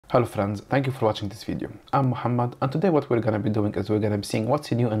Hello friends, thank you for watching this video. I'm Muhammad, and today what we're going to be doing is we're going to be seeing what's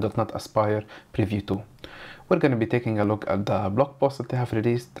new in .NET Aspire Preview 2. We're going to be taking a look at the blog post that they have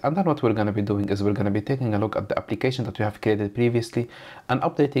released, and then what we're going to be doing is we're going to be taking a look at the application that we have created previously and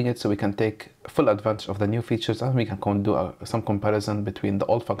updating it so we can take full advantage of the new features and we can do some comparison between the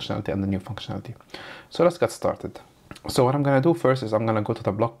old functionality and the new functionality. So let's get started. So what I'm going to do first is I'm going to go to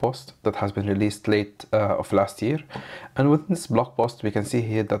the blog post that has been released late of last year, and within this blog post we can see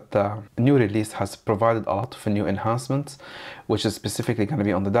here that the new release has provided a lot of new enhancements, which is specifically going to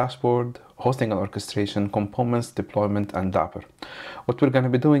be on the dashboard, hosting and orchestration, components, deployment, and Dapper. What we're going to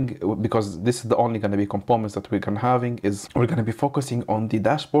be doing, because this is the only going to be components that we're going to having, is we're going to be focusing on the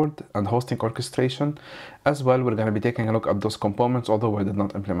dashboard and hosting orchestration. As well, we're going to be taking a look at those components, although we did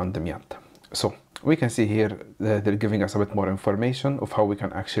not implement them yet. So we can see here they're giving us a bit more information of how we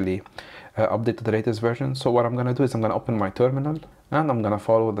can actually update to the latest version. So what I'm going to do is I'm going to open my terminal and I'm going to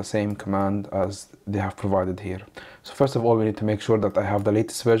follow the same command as they have provided here. So first of all, we need to make sure that I have the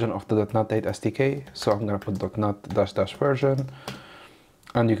latest version of the .NET 8 SDK. So I'm going to put .NET -- version,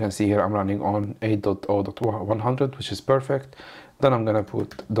 and you can see here I'm running on 8.0.100, which is perfect. Then I'm going to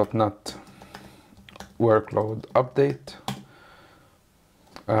put .NET workload update.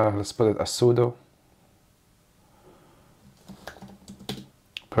 Let's put it as sudo.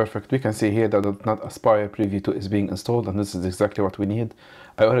 Perfect. We can see here that .NET Aspire Preview 2 is being installed, and this is exactly what we need.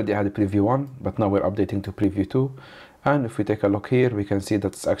 I already had a Preview 1, but now we're updating to Preview 2. And if we take a look here, we can see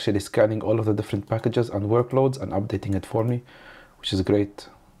that it's actually scanning all of the different packages and workloads and updating it for me, which is great.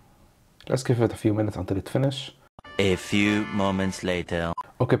 Let's give it a few minutes until it finishes. A few moments later.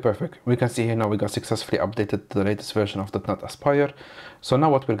 Okay, perfect. We can see here now we got successfully updated to the latest version of .NET Aspire. So now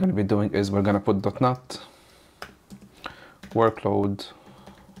what we're going to be doing is we're going to put .NET workload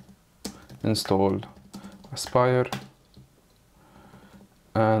install Aspire,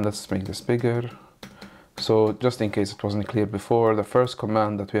 and let's make this bigger. So just in case it wasn't clear before, the first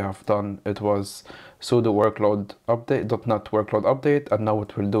command that we have done, it was sudo workload update, .NET workload update, and now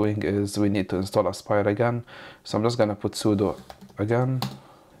what we're doing is we need to install Aspire again. So I'm just going to put sudo again.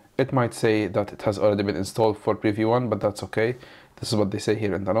 It might say that it has already been installed for Preview 1, but that's okay. This is what they say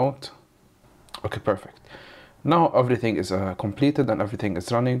here in the note. Okay, perfect. Now everything is completed and everything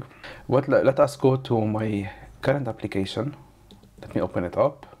is running. Let us go to my current application. Let me open it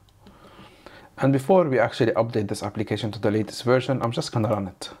up. And before we actually update this application to the latest version, I'm just gonna run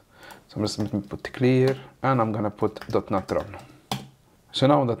it. So I'm just going to put clear, and I'm gonna put .NET run. So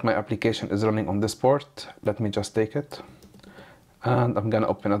now that my application is running on this port, let me just take it. And I'm gonna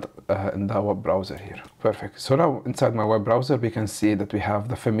open it in the web browser here. Perfect. So now inside my web browser, we can see that we have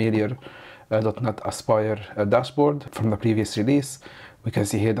the familiar .NET Aspire dashboard from the previous release. We can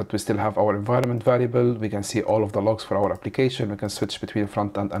see here that we still have our environment variable. We can see all of the logs for our application. We can switch between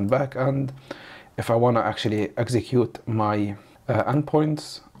front end and back end. If I want to actually execute my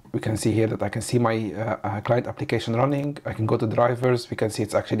endpoints, we can see here that I can see my client application running. I can go to drivers. We can see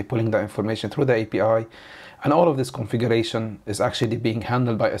it's actually pulling the information through the API. And all of this configuration is actually being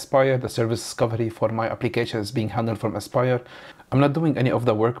handled by Aspire. The service discovery for my application is being handled from Aspire. I'm not doing any of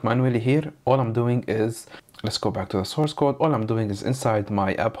the work manually here. All I'm doing is, let's go back to the source code. All I'm doing is inside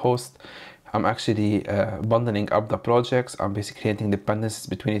my app host, I'm actually bundling up the projects. I'm basically creating dependencies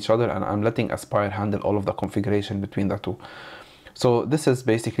between each other, and I'm letting Aspire handle all of the configuration between the two. So this is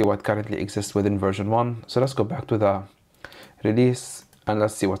basically what currently exists within version 1. So let's go back to the release and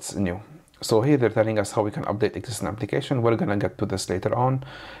let's see what's new. So here they're telling us how we can update existing application. We're gonna get to this later on,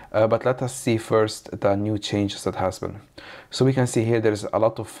 but let us see first the new changes that has been. So we can see here there's a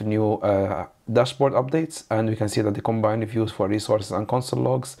lot of new dashboard updates, and we can see that they combine views for resources and console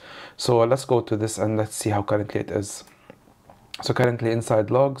logs. So let's go to this and let's see how currently it is. So currently inside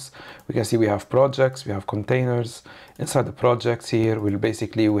logs, we can see we have projects, we have containers. Inside the projects here, we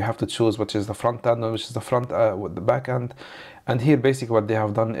have to choose which is the front end and which is the back end. And here basically what they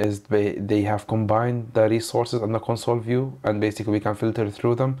have done is they have combined the resources and the console view, and basically we can filter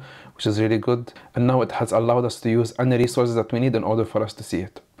through them, which is really good. And now it has allowed us to use any resources that we need in order for us to see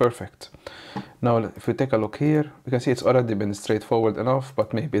it. Perfect. Now if we take a look here, we can see it's already been straightforward enough,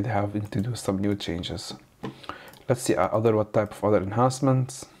 but maybe they have introduced some new changes. Let's see what type of other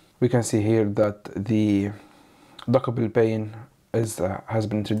enhancements. We can see here that the dockable pane has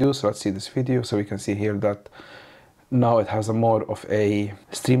been introduced. So let's see this video. So we can see here that now it has a more of a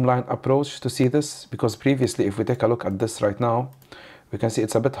streamlined approach to see this, because previously if we take a look at this right now, we can see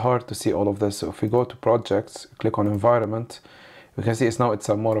it's a bit hard to see all of this. So if we go to projects, click on environment, we can see it's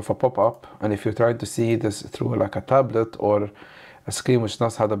a more of a pop-up, and if you're trying to see this through like a tablet or a screen which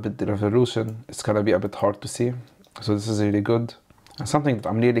does have a bit resolution, it's gonna be a bit hard to see. So this is really good. And something that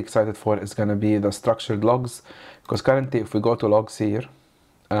I'm really excited for is going to be the structured logs, because currently if we go to logs here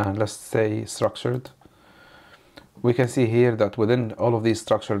and let's say structured, we can see here that within all of these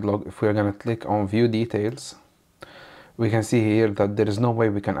structured logs, if we're going to click on view details, we can see here that there is no way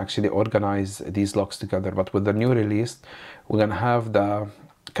we can actually organize these logs together. But with the new release, we're going to have the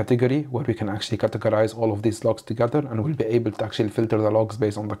category where we can actually categorize all of these logs together, and we'll be able to actually filter the logs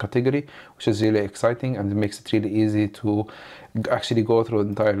based on the category, which is really exciting, and it makes it really easy to actually go through the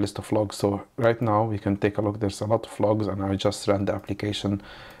entire list of logs. So right now we can take a look. There's a lot of logs, and I just ran the application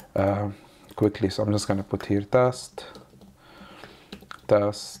quickly. So I'm just going to put here test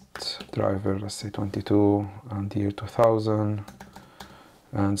driver, let's say 22, and year 2000,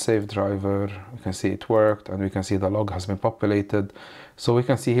 and save driver. We can see it worked, and we can see the log has been populated. So we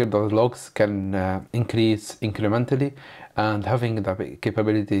can see here the logs can increase incrementally, and having the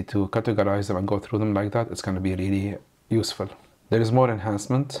capability to categorize them and go through them like that, it's going to be really useful. There is more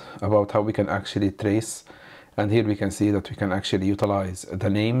enhancement about how we can actually trace, and here we can see that we can actually utilize the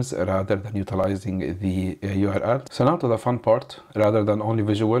names rather than utilizing the URL. So now to the fun part, rather than only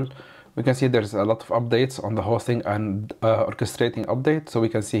visual, we can see there's a lot of updates on the hosting and orchestrating updates. So we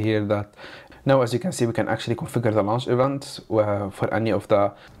can see here that now, as you can see, we can actually configure the launch events for any of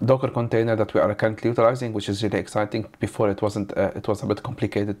the Docker container that we are currently utilizing, which is really exciting. Before it wasn't, it was a bit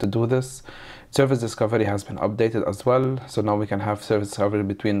complicated to do this. Service discovery has been updated as well. So now we can have service discovery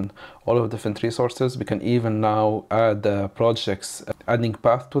between all of the different resources. We can even now add projects, adding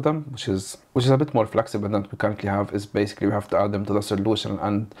path to them, which is a bit more flexible than we currently have. Is basically we have to add them to the solution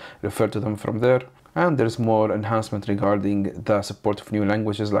and refer to them from there. And there's more enhancement regarding the support of new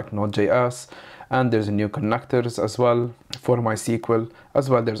languages like Node.js, and there's new connectors as well for MySQL. As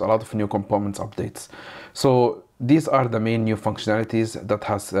well, there's a lot of new components updates. So these are the main new functionalities that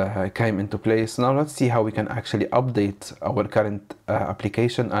has came into place. Now let's see how we can actually update our current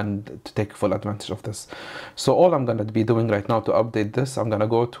application and to take full advantage of this. So all I'm going to be doing right now to update this, I'm going to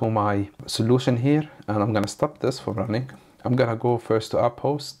go to my solution here, and I'm going to stop this from running. I'm gonna go first to app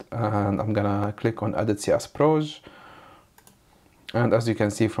host, and I'm gonna click on edit CS Proj. And as you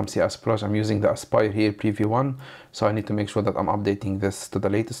can see from CS Proj, I'm using the Aspire here preview 1. So I need to make sure that I'm updating this to the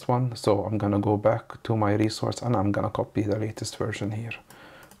latest one. So I'm gonna go back to my resource, and I'm gonna copy the latest version here.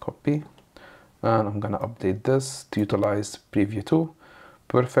 Copy. And I'm gonna update this to utilize preview 2.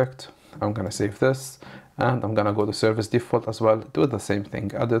 Perfect. I'm gonna save this, and I'm gonna go to service default as well. Do the same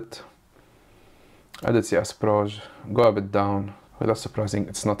thing, edit CS Proj, go a bit down. Well, that's surprising,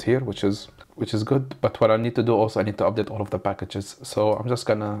 it's not here, which is good. But what I need to do also, I need to update all of the packages. So I'm just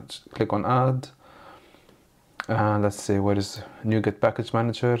gonna click on add, and let's see, where is NuGet package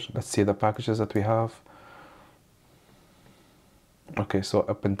manager? Let's see the packages that we have. Okay, so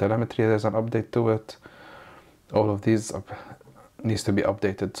up in telemetry, there's an update to it. All of these needs to be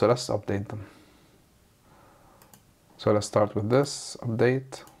updated, so let's update them. So let's start with this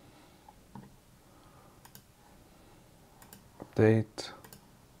update.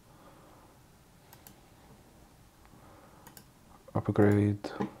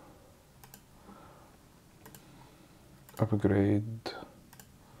 Upgrade,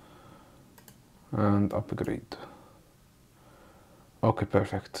 and upgrade. Okay,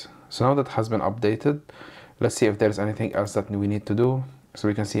 perfect. So now that has been updated, let's see if there's anything else that we need to do. So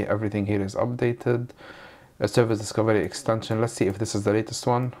we can see everything here is updated. A service discovery extension, let's see if this is the latest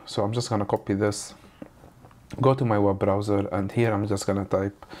one. So I'm just gonna copy this, go to my web browser, and here I'm just gonna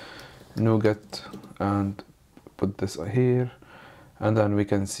type NuGet and put this here, and then we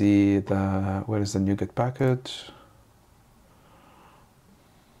can see where is the NuGet package.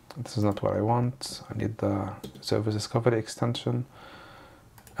 This is not what I want. I need the service discovery extension,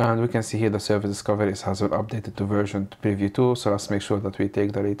 and we can see here the service discovery has been updated to version preview 2. So let's make sure that we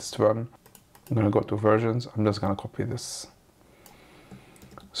take the latest one. I'm gonna go to versions. I'm just gonna copy this.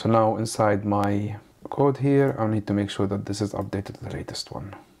 So now inside my code here, I need to make sure that this is updated to the latest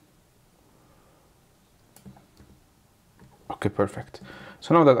one. Okay, perfect.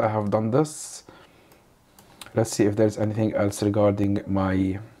 So now that I have done this, let's see if there's anything else regarding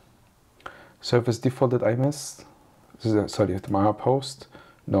my service default that I missed. Sorry, to my app host.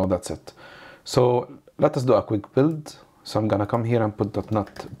 No, that's it. So let us do a quick build. So I'm gonna come here and put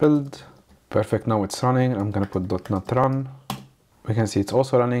 .NET build. Perfect, now it's running. I'm gonna put .NET run. We can see it's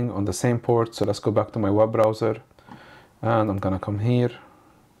also running on the same port. So let's go back to my web browser, and I'm gonna come here.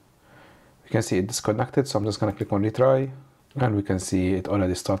 We can see it disconnected, so I'm just gonna click on retry, and we can see it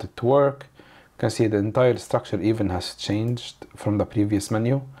already started to work. You can see the entire structure even has changed from the previous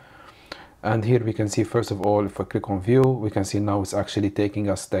menu. And here we can see, first of all, if I click on view, we can see now it's actually taking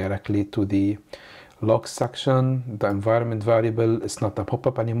us directly to the log section, the environment variable is not a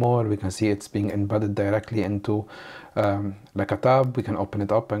pop-up anymore. We can see it's being embedded directly into like a tab. We can open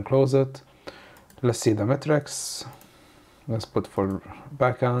it up and close it. Let's see the metrics. Let's put for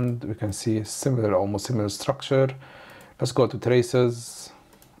backend. We can see similar, almost similar structure. Let's go to traces,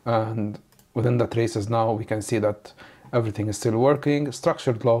 and within the traces now we can see that everything is still working.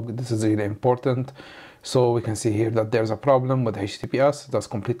 Structured log, this is really important. So we can see here that there's a problem with HTTPS. That's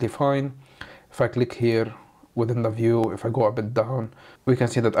completely fine. If I click here within the view, if I go a bit down, we can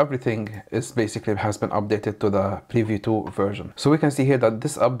see that everything is basically has been updated to the preview 2 version. So we can see here that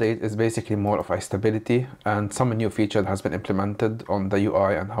this update is basically more of a stability and some new feature has been implemented on the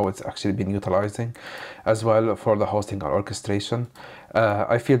UI and how it's actually been utilizing, as well for the hosting and orchestration.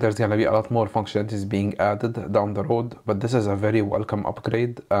 I feel there's gonna be a lot more functionalities being added down the road, but this is a very welcome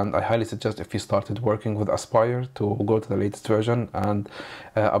upgrade, and I highly suggest if you started working with Aspire to go to the latest version and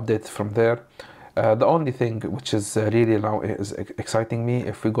update from there. The only thing which is really now is exciting me,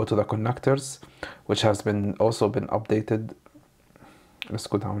 if we go to the connectors, which has been also been updated. Let's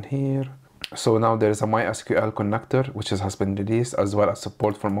go down here. So now there is a MySQL connector which has been released, as well as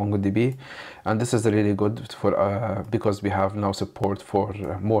support for MongoDB, and this is really good for because we have now support for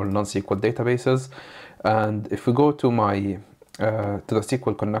more non-SQL databases. And if we go to my to the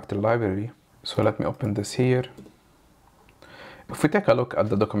SQL connector library, so let me open this here. If we take a look at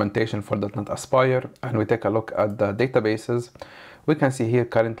the documentation for .NET Aspire and we take a look at the databases, we can see here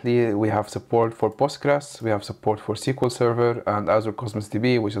currently we have support for Postgres, we have support for SQL Server and Azure Cosmos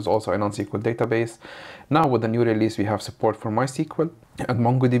DB, which is also a non-SQL database. Now with the new release we have support for MySQL and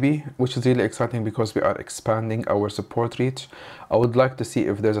MongoDB, which is really exciting because we are expanding our support reach. I would like to see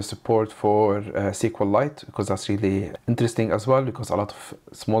if there's a support for SQLite, because that's really interesting as well, because a lot of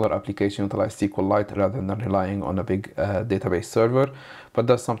smaller applications utilize SQLite rather than relying on a big database server. But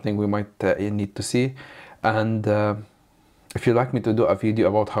that's something we might need to see. And if you'd like me to do a video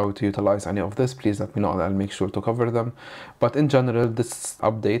about how to utilize any of this, please let me know and I'll make sure to cover them. But in general, this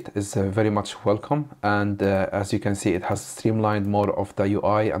update is very much welcome, and as you can see, it has streamlined more of the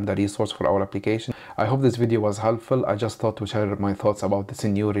UI and the resource for our application. I hope this video was helpful. I just thought to share my thoughts about this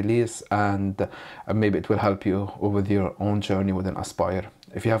new release, and maybe it will help you with your own journey within Aspire.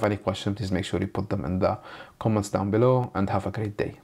 If you have any questions, please make sure you put them in the comments down below, and have a great day.